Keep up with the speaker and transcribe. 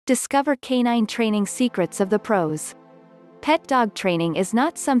Discover canine training secrets of the pros. Pet dog training is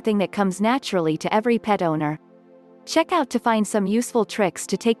not something that comes naturally to every pet owner. Check out to find some useful tricks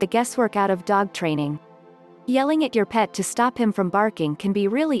to take the guesswork out of dog training. Yelling at your pet to stop him from barking can be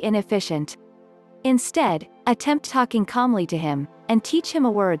really inefficient. Instead, attempt talking calmly to him, and teach him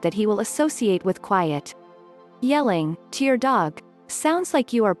a word that he will associate with quiet. Yelling, to your dog, sounds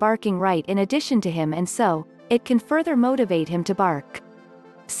like you are barking right in addition to him, and so, it can further motivate him to bark.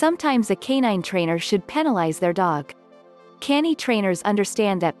 Sometimes a canine trainer should penalize their dog. Canny trainers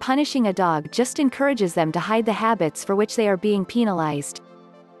understand that punishing a dog just encourages them to hide the habits for which they are being penalized.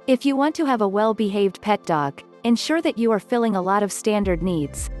 If you want to have a well-behaved pet dog, ensure that you are filling a lot of standard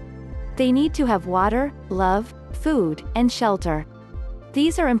needs. They need to have water, love, food, and shelter.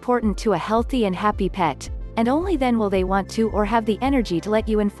 These are important to a healthy and happy pet, and only then will they want to or have the energy to let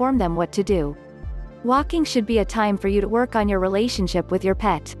you inform them what to do. Walking should be a time for you to work on your relationship with your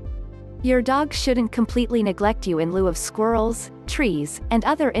pet. Your dog shouldn't completely neglect you in lieu of squirrels, trees, and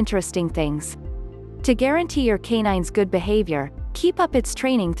other interesting things. To guarantee your canine's good behavior, keep up its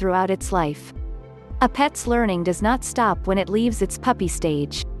training throughout its life. A pet's learning does not stop when it leaves its puppy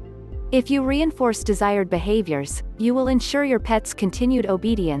stage. If you reinforce desired behaviors, you will ensure your pet's continued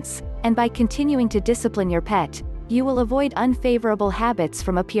obedience, and by continuing to discipline your pet, you will avoid unfavorable habits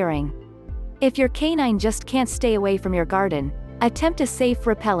from appearing. If your canine just can't stay away from your garden, attempt a safe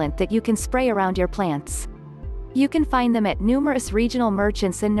repellent that you can spray around your plants. You can find them at numerous regional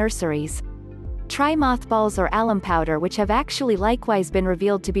merchants and nurseries. Try mothballs or alum powder, which have actually likewise been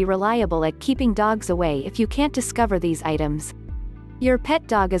revealed to be reliable at keeping dogs away if you can't discover these items. Your pet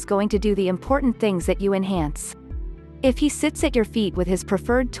dog is going to do the important things that you enhance. If he sits at your feet with his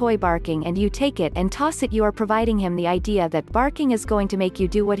preferred toy barking and you take it and toss it, you are providing him the idea that barking is going to make you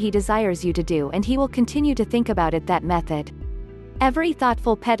do what he desires you to do, and he will continue to think about it that method. Every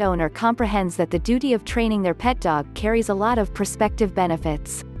thoughtful pet owner comprehends that the duty of training their pet dog carries a lot of prospective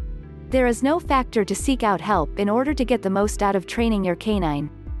benefits. There is no factor to seek out help in order to get the most out of training your canine.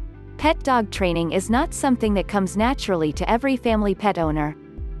 Pet dog training is not something that comes naturally to every family pet owner.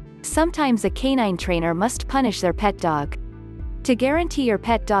 Sometimes a canine trainer must punish their pet dog. To guarantee your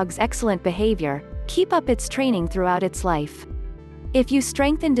pet dog's excellent behavior, keep up its training throughout its life. If you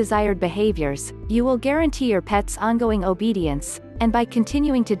strengthen desired behaviors, you will guarantee your pet's ongoing obedience, and by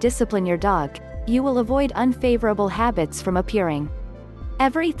continuing to discipline your dog, you will avoid unfavorable habits from appearing.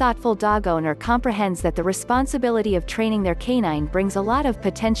 Every thoughtful dog owner comprehends that the responsibility of training their canine brings a lot of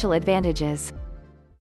potential advantages.